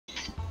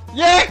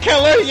Yeah,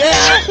 killer.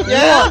 Yeah,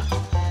 yeah.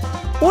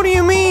 What do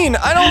you mean?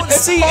 I don't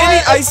see fine,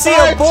 any. I it's see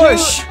fine, a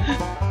bush.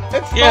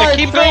 It's Yeah, fine,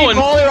 keep 3, going.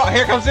 volley rock.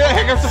 Here comes the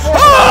fourth.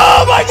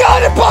 Oh my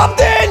god! It popped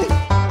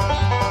in.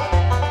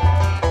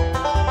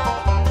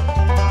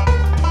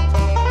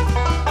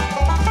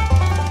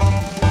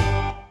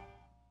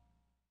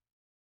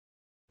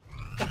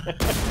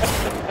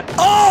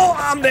 Oh,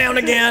 I'm down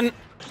again.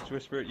 Just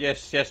whisper it.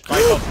 Yes, yes. My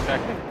fault,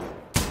 exactly.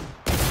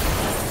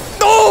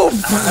 No!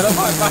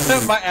 I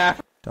don't my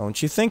app.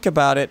 Don't you think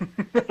about it.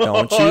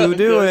 Don't you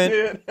do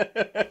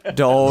it.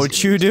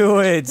 Don't you do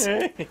it.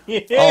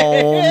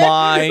 Oh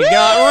my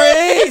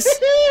god, Reese!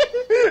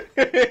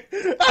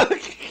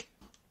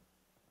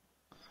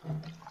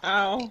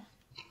 Ow.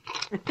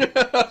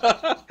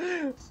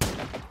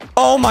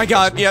 Oh my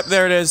god, yep,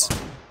 there it is.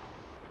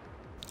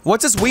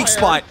 What's his weak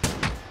spot?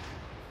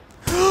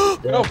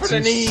 Go for the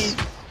knee.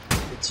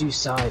 The two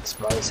sides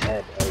by his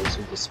head are his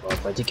weakest spot,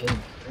 but you can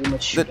pretty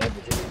much shoot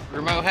everything.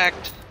 Remote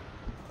hacked.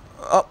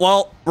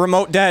 Well,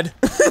 remote dead.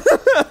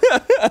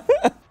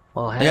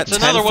 Well, I got heck,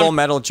 10 full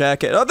metal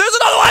jacket. Oh, there's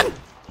another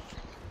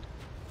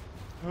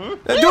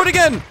one! Do it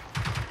again!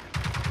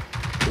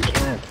 you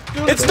can't.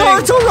 It's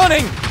Naruto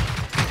running!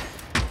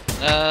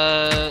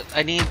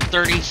 I need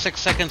 36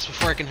 seconds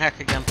before I can hack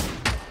again.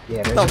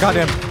 Yeah, there's Oh,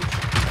 goddamn.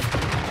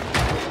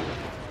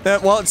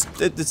 Well,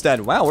 it's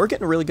dead. Wow, we're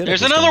getting really good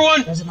There's at this another game.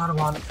 one! There's another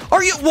one.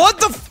 Are you- what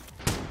the f-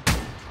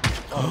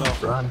 Oh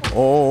no. Run.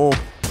 Oh.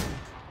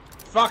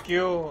 Fuck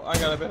you. I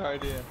got a better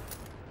idea.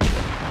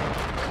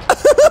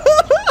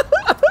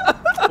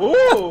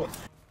 Ooh.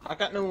 I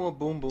got no more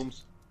boom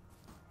booms.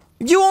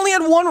 You only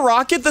had one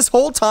rocket this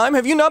whole time?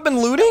 Have you not been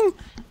looting?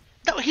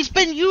 No, he's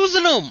been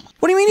using them!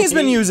 What do you mean he's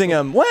been using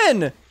them?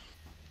 When?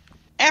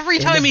 Every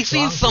time he this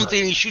sees bomb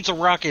something, he shoots a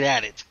rocket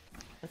at it.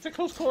 It's a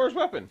close quarters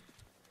weapon.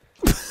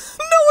 No,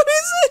 it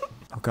isn't!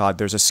 Oh god,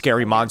 there's a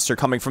scary monster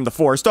coming from the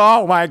forest.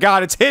 Oh my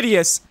god, it's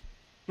hideous!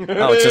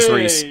 Oh, it's just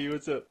Reese. Hey,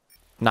 what's up?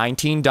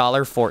 $19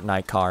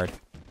 Fortnite card.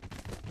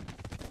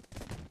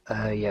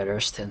 Yeah,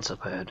 there's tents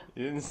up ahead.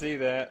 You didn't see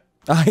that.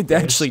 I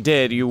actually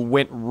did. You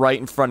went right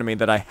in front of me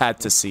that I had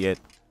to see it.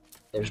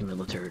 There's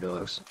military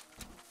dogs.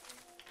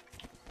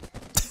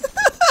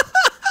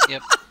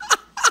 Yep.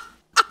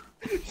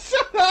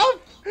 Shut up!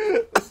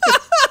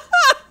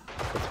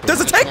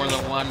 There's a tick! More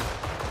than one.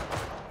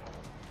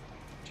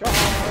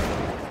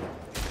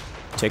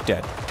 Tick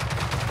dead.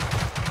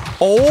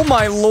 Oh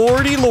my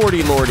lordy,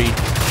 lordy, lordy.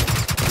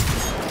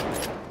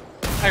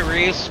 Hi,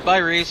 Reese. Bye,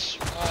 Reese.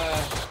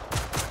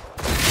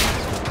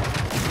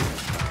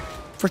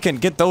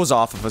 Frickin' get those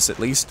off of us at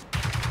least.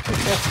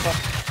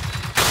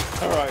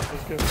 Alright,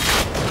 let's go.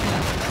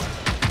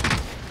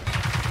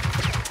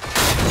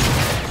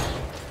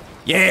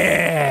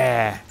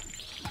 Yeah!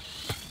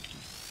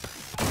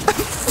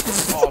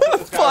 Oh,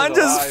 this guy's Fawn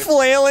just alive.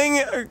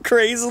 flailing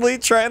crazily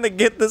trying to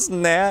get this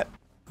gnat.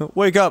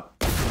 Wake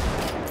up.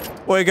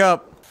 Wake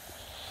up.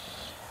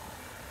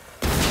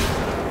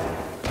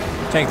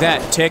 Take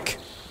that, tick.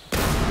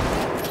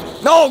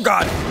 No,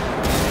 God!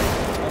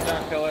 One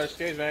down, killer.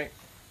 Excuse me.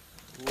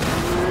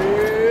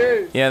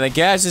 Yeah, the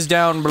gas is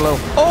down below.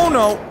 Oh,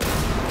 no!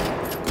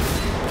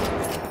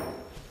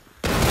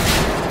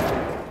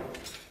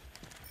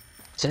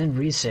 Send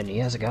Reese, he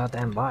has a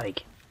goddamn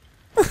bike.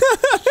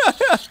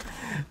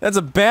 That's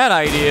a bad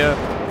idea.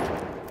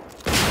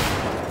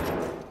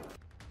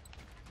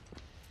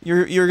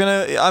 You're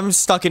gonna... I'm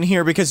stuck in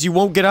here because you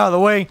won't get out of the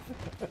way.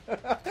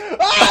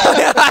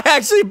 I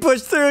actually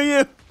pushed through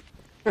you.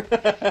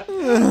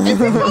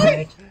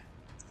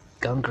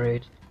 Gun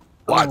crate.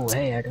 What? Oh,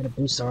 hey, I got a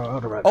boost our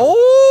auto rifle.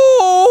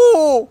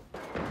 Oh!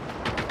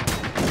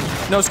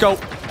 No scope.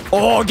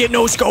 Oh, get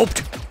no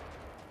scoped.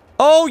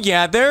 Oh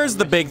yeah, there's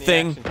the big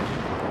thing.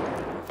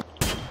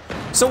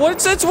 So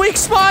what's its weak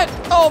spot?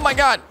 Oh my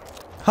god.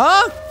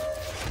 Huh?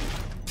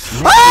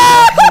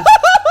 Ah!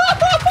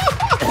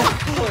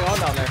 What's going on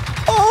down there?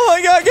 Oh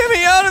my god, get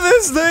me out of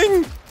this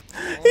thing!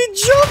 He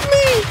jumped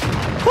me!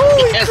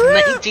 Holy He has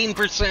crap!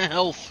 19%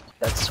 health.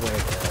 That's where the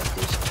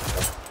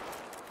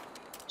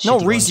boost. No,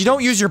 Reese, you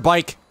don't use your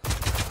bike.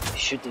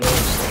 Shoot the other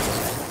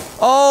side.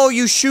 Oh,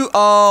 you shoot.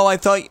 Oh, I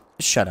thought.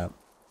 Shut up.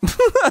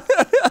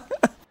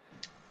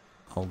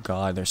 Oh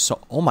god, there's so.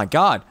 Oh my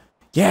god.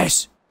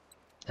 Yes.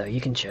 No, you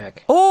can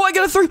check. Oh, I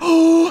got a 3.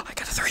 Oh, I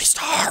got a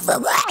 3-star.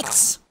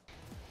 Relax.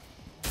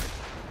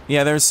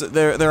 Yeah,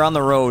 they're on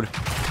the road.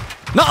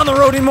 Not on the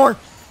road anymore.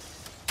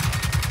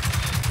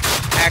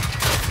 Hack.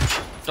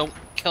 Don't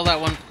kill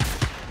that one.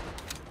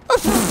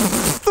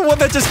 The one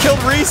that just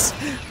killed Reese.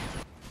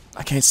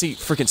 I can't see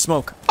freaking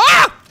smoke.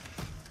 Ah!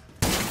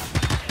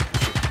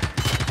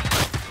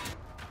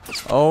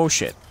 Oh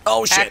shit.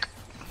 Oh shit. Hack.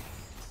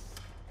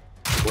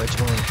 Which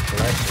one?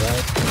 Left,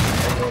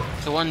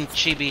 right? The one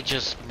Chibi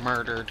just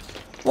murdered.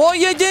 Well,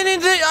 you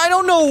didn't. I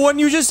don't know. When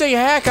you just say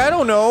hack, I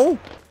don't know.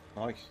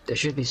 Nice. There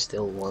should be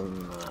still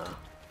one,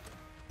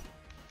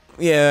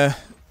 Yeah.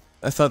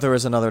 I thought there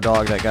was another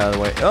dog that got out of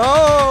the way.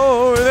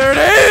 Oh, there it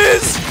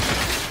is!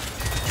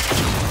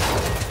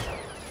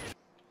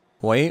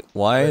 Wait,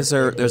 why is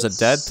there's a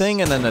dead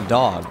thing and then a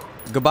dog?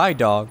 Goodbye,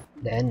 dog.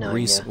 Then no,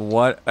 Reese, yeah.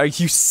 what? Are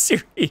you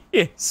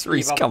serious?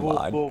 Reese, come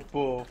on.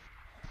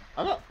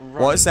 I'm not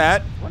What's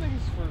that?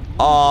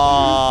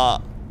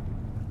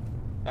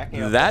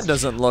 That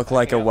doesn't look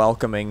like a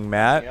welcoming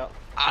mat. Yep.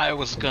 I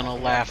was gonna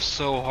laugh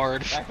so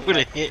hard if I would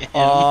have hit him.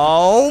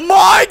 Oh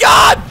my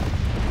god!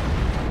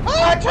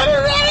 Oh, turn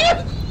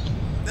around!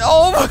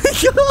 Oh my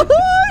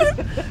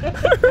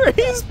god!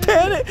 Reese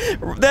panic.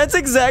 That's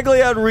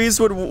exactly how Reese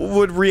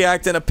would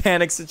react in a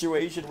panic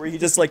situation where he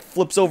just like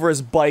flips over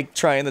his bike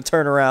trying to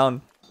turn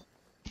around.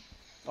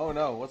 Oh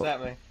no, what's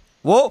happening?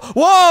 Whoa!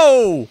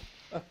 Whoa!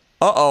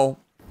 Uh-oh.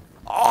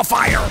 Oh,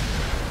 fire!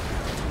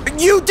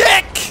 You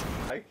dick!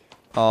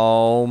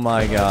 Oh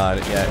my god,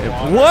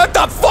 yeah. What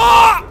the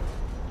fuck?!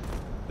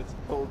 It's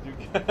told you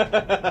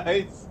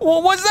guys.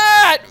 What was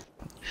that?!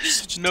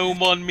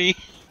 Gnome on me.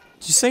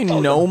 Did you say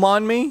gnome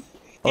on me?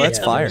 Oh, that's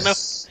Yeah, fire. No,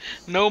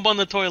 gnome on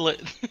the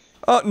toilet.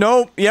 Oh,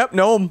 gnome. Yep,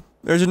 gnome.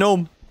 There's a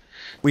gnome.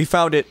 We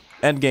found it.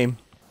 End game.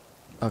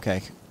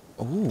 Okay.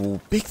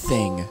 Ooh, big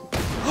thing.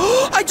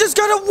 I just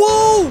got a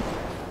whoa!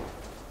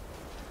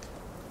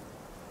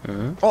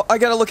 Oh, I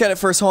gotta look at it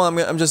first. Hold on,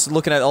 I'm just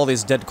looking at all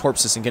these dead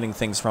corpses and getting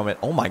things from it.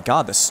 Oh my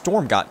god, the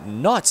storm got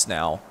nuts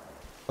now.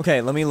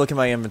 Okay, let me look at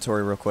my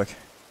inventory real quick.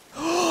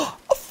 A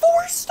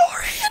 4-star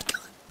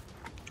handgun!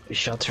 We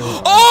shot through.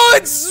 Oh,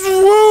 it's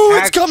woo!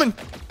 It's coming!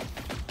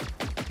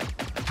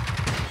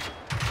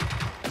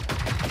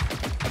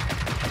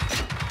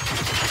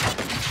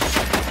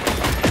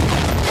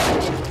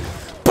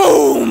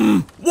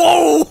 Boom!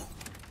 Whoa!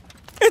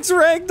 It's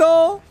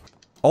ragdoll!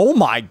 Oh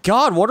my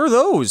god, what are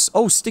those?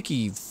 Oh,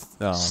 sticky.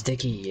 Oh.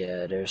 Sticky,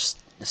 there's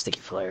sticky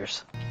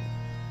flares.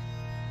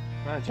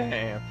 My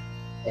jam.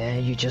 Yeah,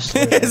 you just.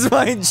 It's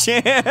my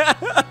jam!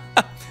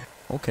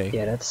 Okay.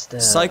 Yeah, that's the.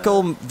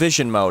 Cycle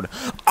vision mode.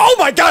 Oh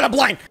my god, I'm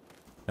blind!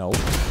 No.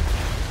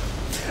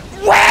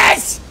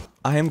 What?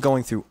 I am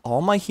going through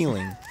all my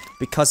healing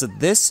because of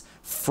this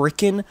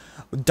frickin'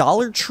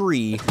 Dollar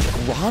Tree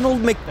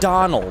Ronald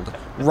McDonald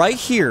right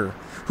here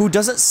who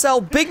doesn't sell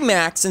Big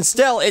Macs,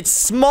 instead it's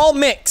small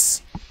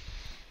mix.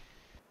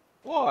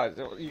 What?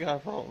 You got a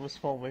problem with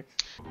small mix?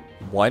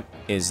 What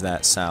is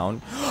that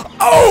sound?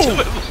 Oh!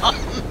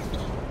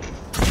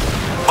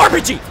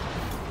 RPG!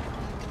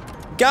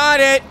 Got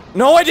it!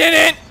 No, I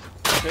didn't!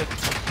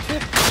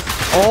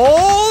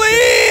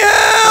 Holy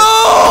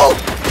hell!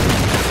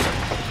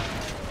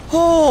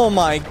 Oh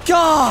my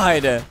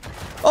god!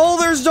 Oh,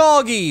 there's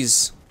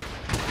doggies!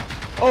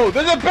 Oh,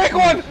 there's a big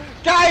one!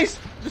 Guys!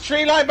 The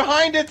tree line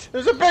behind it!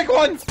 There's a big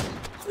one!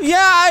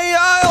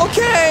 Yeah,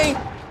 okay!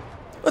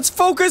 Let's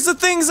focus the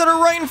things that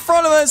are right in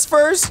front of us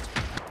first!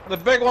 The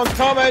big one's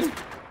coming!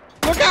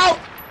 Look out!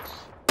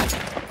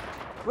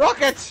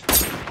 Rockets!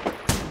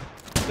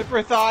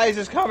 Zipper Thighs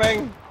is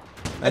coming!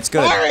 That's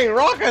good. Firing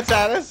rockets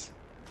at us!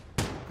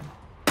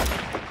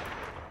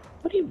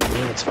 What do you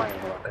mean it's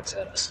firing rockets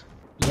at us?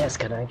 Yes,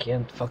 cause I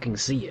can't fucking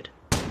see it.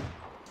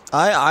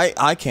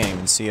 I can't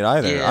even see it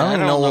either. Yeah, I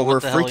don't know what we're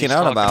the hell freaking he's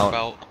out talking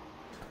about.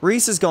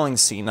 Reese is going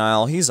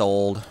senile. He's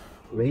old.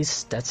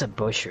 Reese, that's a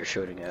bush you're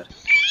shooting at.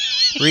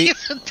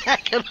 He's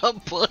attacking a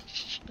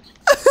bush.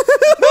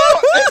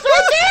 It's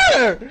right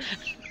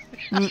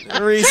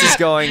there! Reese is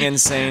going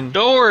insane.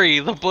 Don't worry,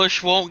 the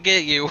bush won't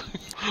get you.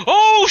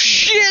 Oh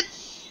shit!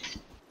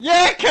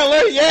 Yeah,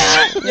 killer!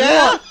 Yeah!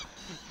 Yeah!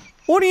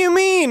 What do you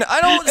mean? I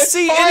don't It's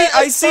see fire- any.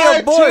 I it's see fire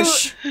a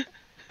bush.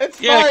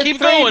 It's Yeah, fire, keep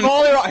 3, going.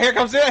 volley rock. Here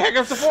comes it. Here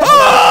comes the 4th.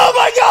 Oh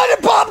my god!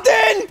 It popped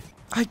in.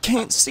 I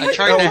can't see I it.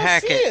 tried to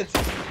hack See it.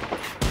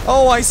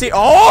 Oh, I see.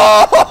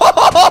 Oh!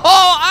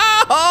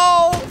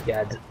 Ow!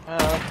 Yeah,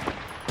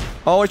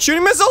 Oh, it's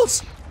shooting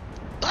missiles.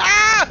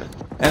 Ah!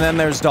 And then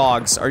there's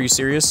dogs. Are you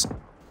serious?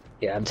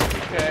 yeah, I'm taking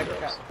care Okay. of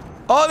those.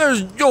 Oh,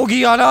 there's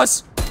Yogi on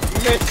us.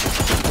 Miss.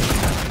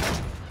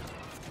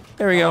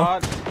 There we go.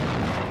 God.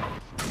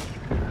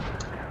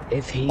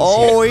 If he's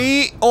Oh,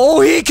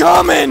 he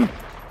coming.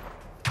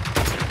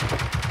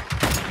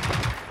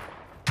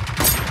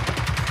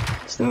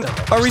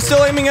 Are we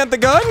still aiming at the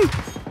gun?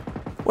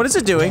 What is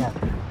it doing? Yeah.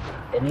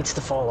 It needs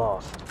to fall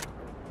off.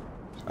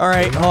 All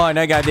right, hold on.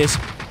 I got this.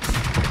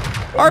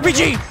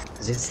 RPG.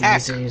 Cause it's the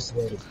Hack. easiest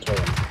way to kill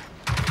him.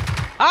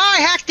 Ah,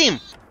 I hacked him!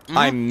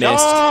 I missed.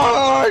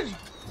 Charge!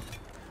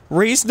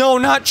 Reese, no,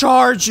 not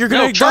charge. You're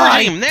gonna No, charge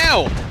die. him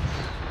now!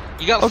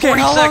 You got Okay,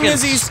 40 how long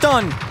seconds. is he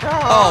stunned?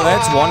 Oh,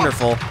 that's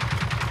wonderful.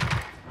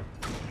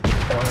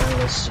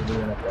 Let's do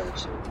an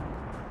approach.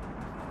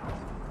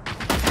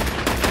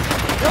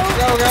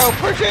 Go,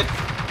 push it!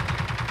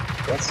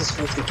 What's this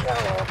 50 cal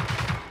off?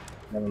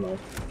 Never mind.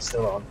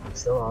 Still on.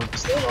 Still on.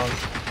 Still on.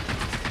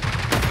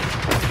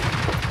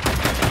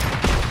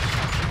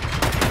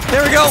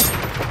 There we go.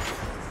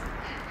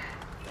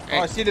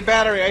 Oh, I see the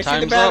battery. I see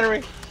the Time's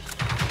battery.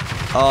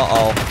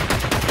 Uh-oh.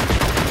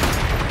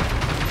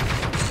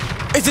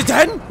 Is it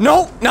dead?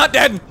 No, not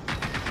dead.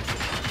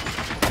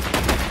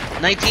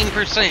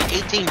 19%,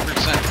 18%.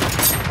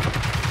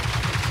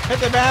 Hit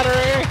the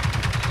battery.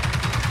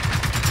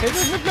 Hit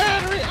the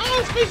battery. Oh,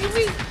 it's pushing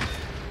me.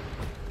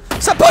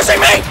 Stop pushing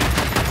me!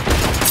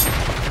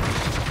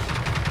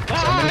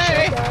 Ah!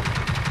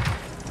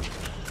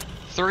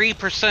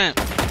 3%.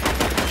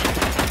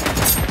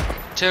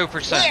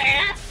 2%.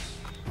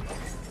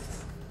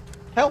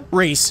 Help!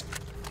 Reese.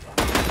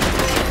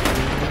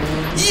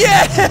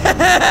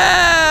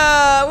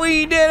 Yeah!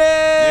 We did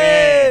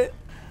it!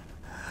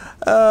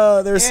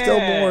 Oh, there's still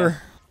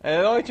more.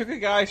 And it only took you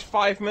guys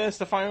 5 minutes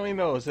to finally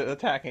notice it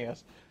attacking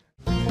us.